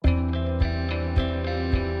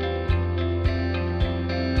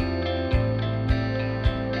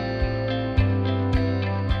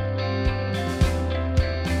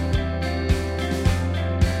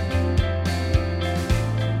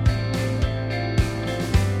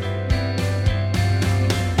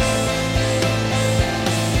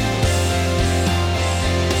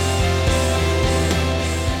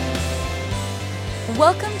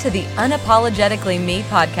to the Unapologetically Me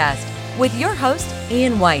podcast with your host,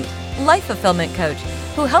 Ian White, life fulfillment coach,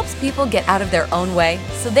 who helps people get out of their own way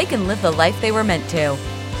so they can live the life they were meant to.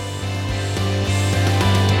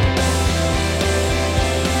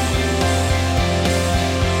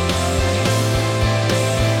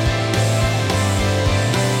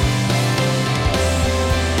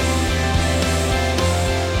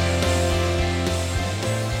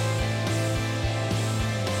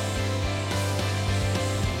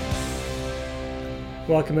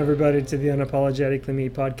 Welcome, everybody, to the Unapologetically Me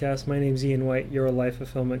podcast. My name is Ian White, your life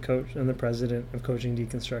fulfillment coach and the president of Coaching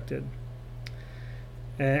Deconstructed.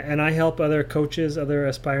 And I help other coaches, other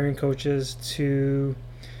aspiring coaches to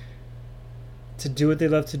do what they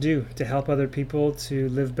love to do, to help other people to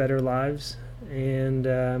live better lives and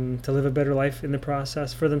to live a better life in the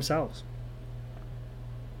process for themselves.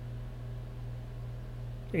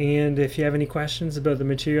 And if you have any questions about the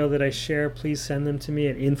material that I share, please send them to me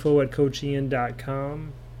at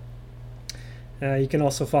info@coachian.com. You can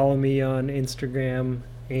also follow me on Instagram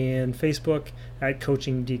and Facebook at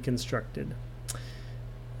Coaching Deconstructed.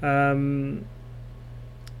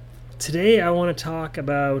 Today I want to talk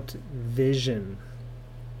about vision.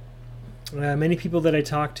 Many people that I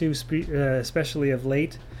talk to, especially of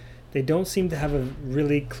late, they don't seem to have a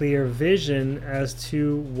really clear vision as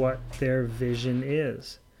to what their vision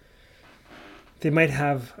is. They might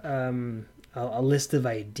have a list of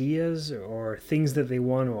ideas or things that they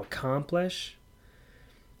want to accomplish,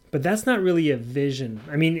 but that's not really a vision.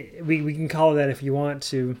 I mean, we can call it that if you want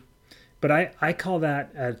to, but I call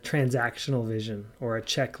that a transactional vision or a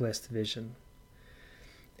checklist vision.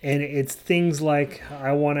 And it's things like,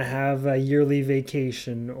 I want to have a yearly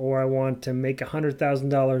vacation, or I want to make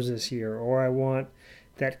 $100,000 this year, or I want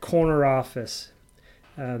that corner office,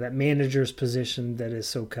 that manager's position that is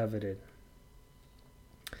so coveted.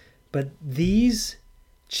 But these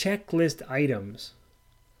checklist items,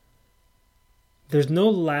 there's no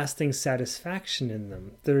lasting satisfaction in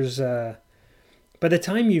them. By the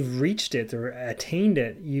time you've reached it or attained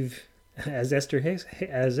it, you've, as Esther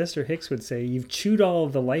Hicks would say, you've chewed all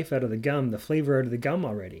of the life out of the gum, the flavor out of the gum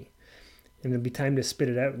already. And it'll be time to spit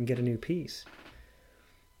it out and get a new piece.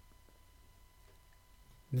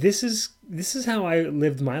 This is how I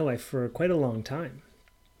lived my life for quite a long time,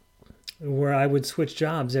 where I would switch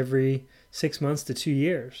jobs every 6 months to 2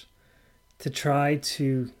 years to try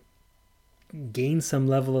to gain some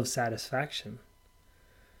level of satisfaction.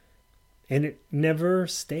 And it never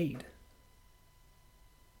stayed.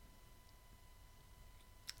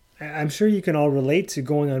 I'm sure you can all relate to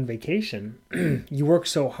going on vacation. You work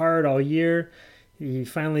so hard all year, you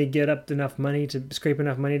finally get up enough money to scrape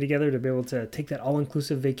enough money together to be able to take that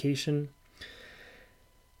all-inclusive vacation.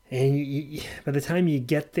 And by the time you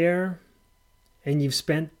get there and you've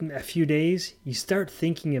spent a few days, you start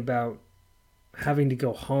thinking about having to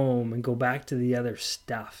go home and go back to the other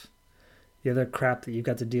stuff, the other crap that you've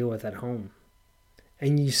got to deal with at home.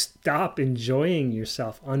 And you stop enjoying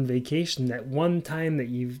yourself on vacation that one time a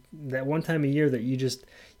year that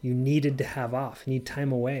you needed to have off, you need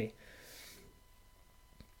time away.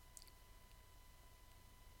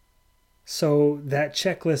 So that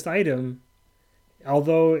checklist item,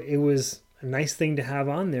 although it was a nice thing to have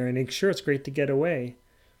on there, and sure, it's great to get away,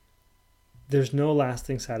 there's no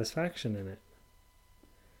lasting satisfaction in it.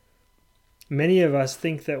 Many of us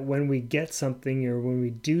think that when we get something, or when we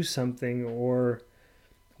do something, or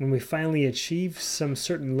when we finally achieve some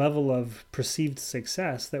certain level of perceived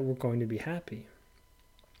success, that we're going to be happy.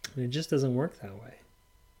 And it just doesn't work that way.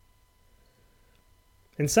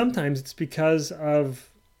 And sometimes it's because of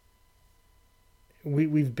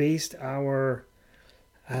we've based our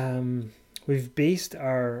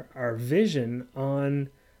vision on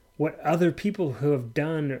what other people who have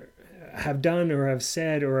done or have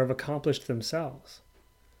said or have accomplished themselves.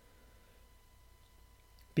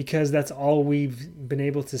 Because that's all we've been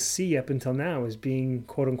able to see up until now is being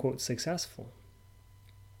quote-unquote successful.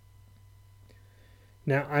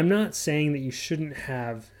 Now, I'm not saying that you shouldn't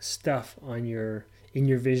have stuff in your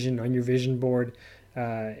vision, on your vision board,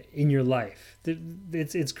 in your life.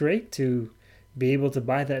 It's great to be able to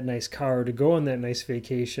buy that nice car or to go on that nice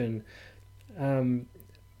vacation.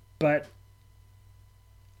 But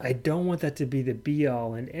I don't want that to be the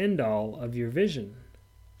be-all and end-all of your vision,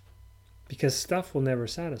 because stuff will never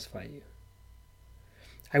satisfy you.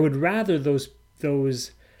 I would rather those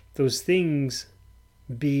things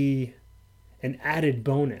be an added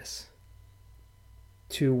bonus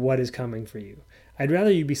to what is coming for you. I'd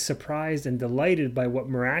rather you be surprised and delighted by what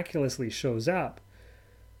miraculously shows up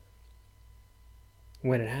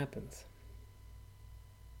when it happens.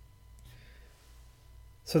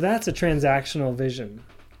 So that's a transactional vision.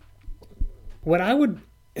 What I would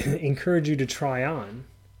encourage you to try on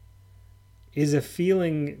is a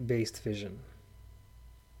feeling-based vision.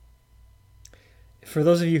 For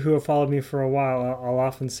those of you who have followed me for a while, I'll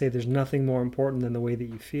often say there's nothing more important than the way that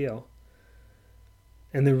you feel.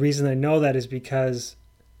 And the reason I know that is because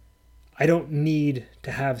I don't need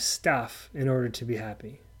to have stuff in order to be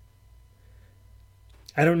happy.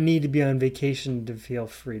 I don't need to be on vacation to feel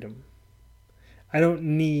freedom. I don't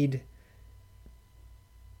need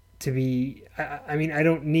to be, I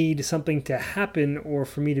don't need something to happen or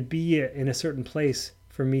for me to be in a certain place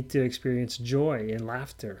for me to experience joy and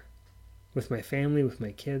laughter with my family, with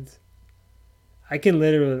my kids. I can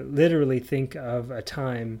literally think of a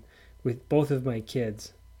time with both of my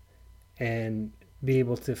kids and be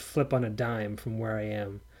able to flip on a dime from where I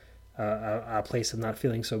am, a place of not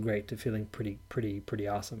feeling so great to feeling pretty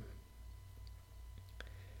awesome.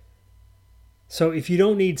 So if you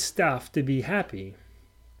don't need stuff to be happy,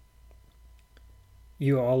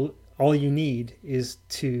 all you need is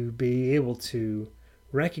to be able to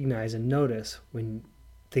recognize and notice when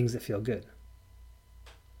things that feel good.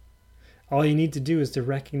 All you need to do is to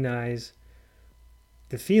recognize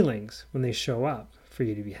the feelings when they show up for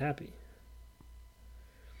you to be happy.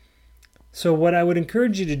 So what I would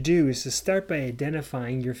encourage you to do is to start by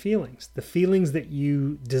identifying your feelings, the feelings that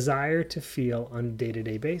you desire to feel on a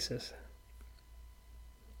day-to-day basis.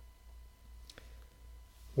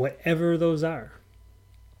 Whatever those are.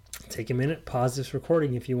 Take a minute, pause this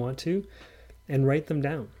recording if you want to, and write them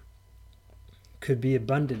down. Could be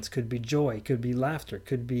abundance, could be joy, could be laughter,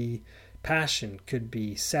 could be passion, could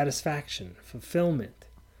be satisfaction, fulfillment,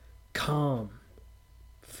 calm,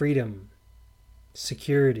 freedom,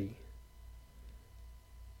 security,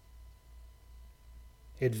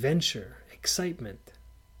 adventure, excitement.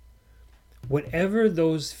 Whatever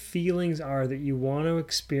those feelings are that you want to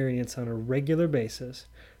experience on a regular basis,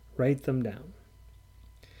 write them down.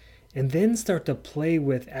 And then start to play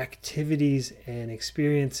with activities and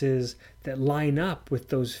experiences that line up with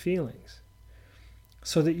those feelings,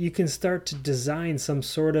 so that you can start to design some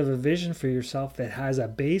sort of a vision for yourself that has a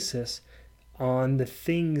basis on the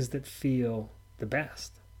things that feel the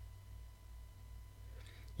best.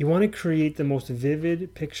 You want to create the most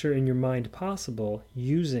vivid picture in your mind possible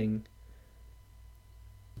using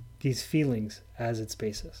these feelings as its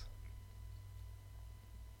basis.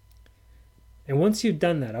 And once you've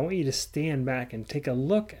done that, I want you to stand back and take a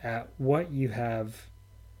look at what you have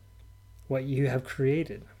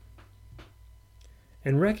created.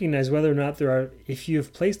 And recognize whether or not if you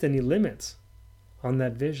have placed any limits on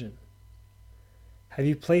that vision. Have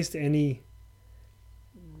you placed anything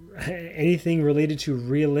related to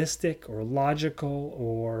realistic or logical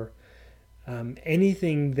or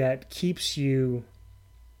anything that keeps you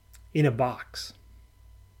in a box?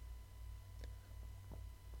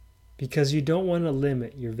 Because you don't want to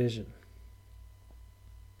limit your vision.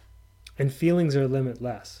 And feelings are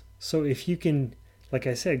limitless. So if you can, like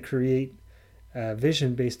I said, create a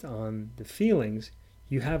vision based on the feelings,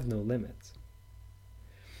 you have no limits.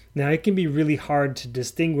 Now, it can be really hard to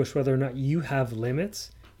distinguish whether or not you have limits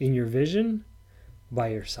in your vision by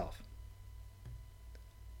yourself.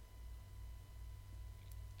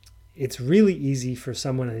 It's really easy for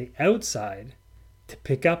someone on the outside to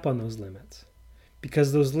pick up on those limits.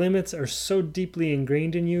 Because those limits are so deeply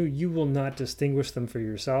ingrained in you, you will not distinguish them for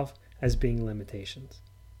yourself as being limitations.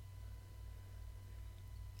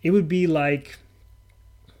 It would be like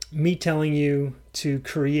me telling you to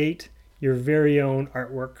create your very own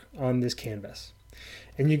artwork on this canvas.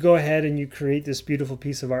 And you go ahead and you create this beautiful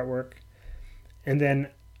piece of artwork. And then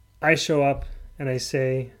I show up and I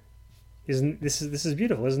say, this is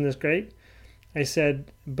beautiful, isn't this great? I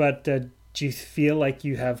said, but do you feel like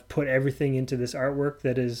you have put everything into this artwork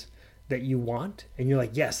that you want? And you're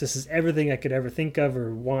like, yes, this is everything I could ever think of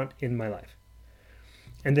or want in my life.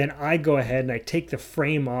 And then I go ahead and I take the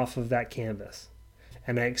frame off of that canvas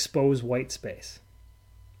and I expose white space.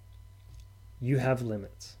 You have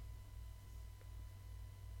limits.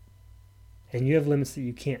 And you have limits that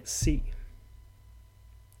you can't see.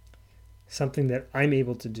 Something that I'm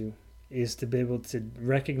able to do is to be able to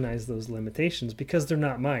recognize those limitations because they're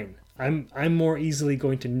not mine. I'm more easily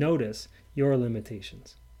going to notice your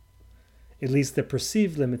limitations, at least the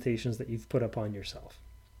perceived limitations that you've put upon yourself.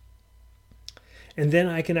 And then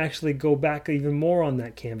I can actually go back even more on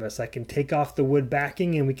that canvas. I can take off the wood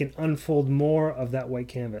backing and we can unfold more of that white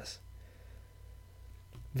canvas.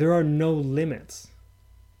 There are no limits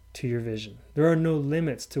to your vision. There are no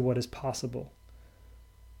limits to what is possible.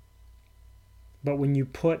 But when you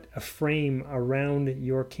put a frame around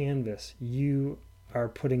your canvas, you are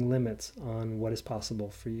putting limits on what is possible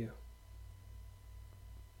for you.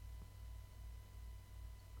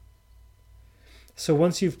 So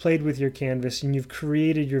once you've played with your canvas and you've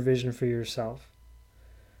created your vision for yourself,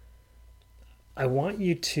 I want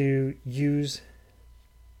you to use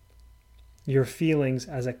your feelings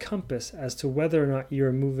as a compass as to whether or not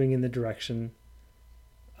you're moving in the direction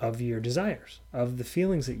of your desires, of the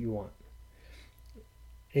feelings that you want.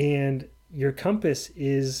 And your compass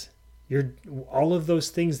is all of those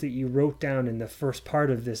things that you wrote down in the first part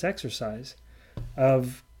of this exercise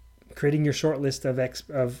of creating your short list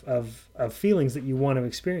of feelings that you want to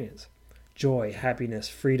experience. Joy, happiness,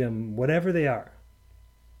 freedom, whatever they are.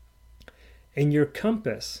 And your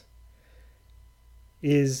compass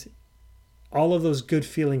is all of those good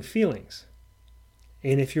feelings.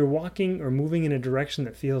 And if you're walking or moving in a direction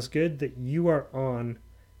that feels good, that you are on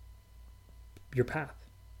your path.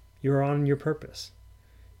 You're on your purpose.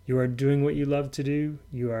 You are doing what you love to do.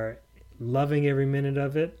 You are loving every minute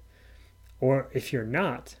of it. Or if you're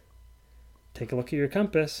not, take a look at your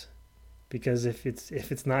compass, because if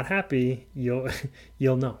it's not happy, you'll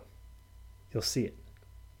know. You'll see it.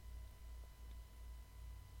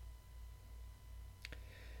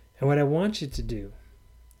 And what I want you to do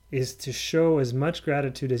is to show as much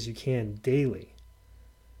gratitude as you can daily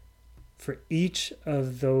for each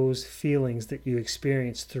of those feelings that you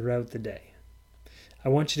experience throughout the day. I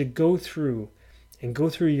want you to go through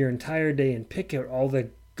your entire day and pick out all the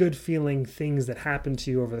good feeling things that happen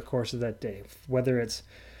to you over the course of that day. Whether it's,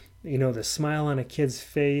 the smile on a kid's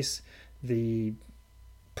face, the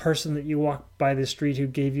person that you walked by the street who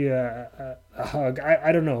gave you a hug.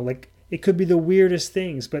 I don't know, it could be the weirdest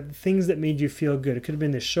things, but things that made you feel good. It could have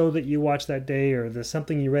been the show that you watched that day, or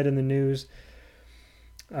something you read in the news.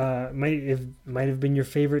 Might have been your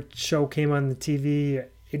favorite show came on the TV.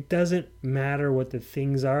 It doesn't matter what the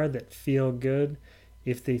things are that feel good.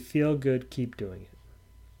 If they feel good, keep doing it.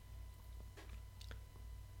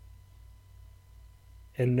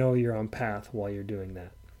 And know you're on path while you're doing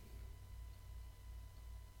that.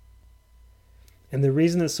 And the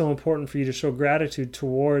reason it's so important for you to show gratitude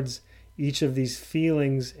towards each of these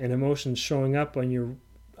feelings and emotions showing up on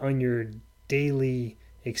your daily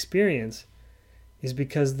experience is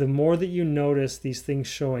because the more that you notice these things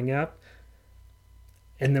showing up,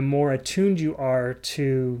 and the more attuned you are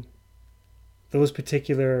to those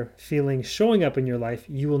particular feelings showing up in your life,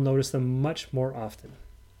 you will notice them much more often.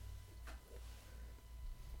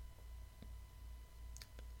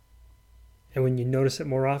 And when you notice it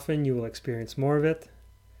more often, you will experience more of it.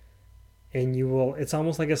 And it's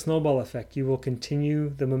almost like a snowball effect. You will continue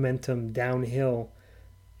the momentum downhill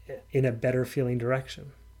in a better feeling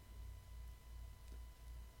direction.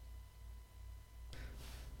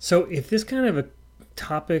 So if this kind of a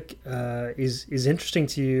topic is interesting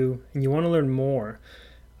to you and you want to learn more,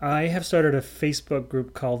 I have started a Facebook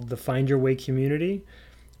group called the Find Your Way Community,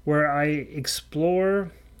 where I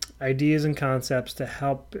explore ideas and concepts to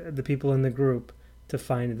help the people in the group to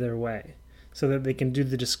find their way, so that they can do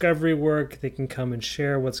the discovery work, they can come and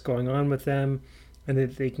share what's going on with them, and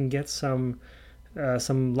that they can get some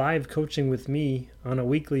live coaching with me on a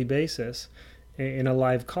weekly basis in a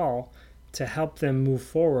live call to help them move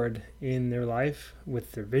forward in their life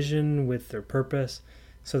with their vision, with their purpose,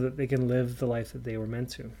 so that they can live the life that they were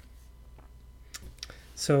meant to.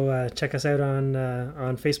 So check us out on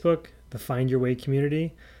Facebook, the Find Your Way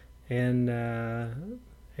Community, and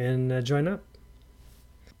join up.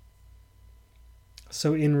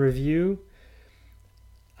 So in review,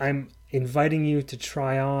 I'm inviting you to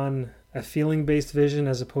try on a feeling-based vision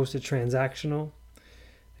as opposed to transactional.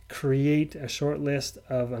 Create a short list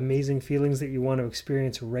of amazing feelings that you want to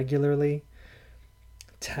experience regularly.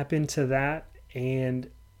 Tap into that and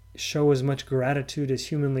show as much gratitude as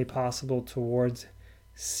humanly possible towards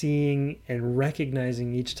seeing and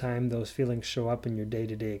recognizing each time those feelings show up in your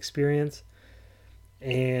day-to-day experience,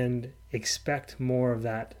 and expect more of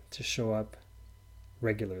that to show up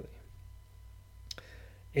regularly.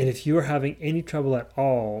 And if you are having any trouble at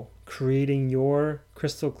all creating your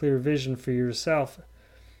crystal clear vision for yourself,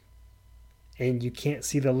 and you can't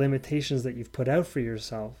see the limitations that you've put out for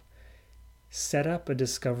yourself, set up a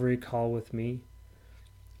discovery call with me.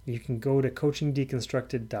 You can go to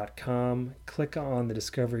coachingdeconstructed.com, click on the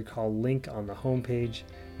discovery call link on the homepage,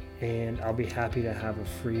 and I'll be happy to have a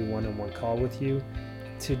free one-on-one call with you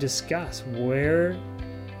to discuss where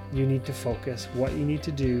you need to focus, what you need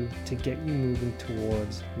to do to get you moving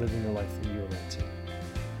towards living the life that you are meant to.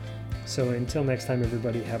 So until next time,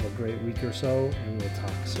 everybody, have a great week or so, and we'll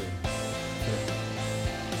talk soon.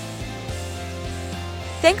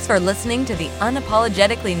 Thanks for listening to the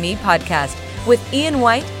Unapologetically Me podcast with Ian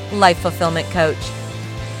White, Life Fulfillment Coach.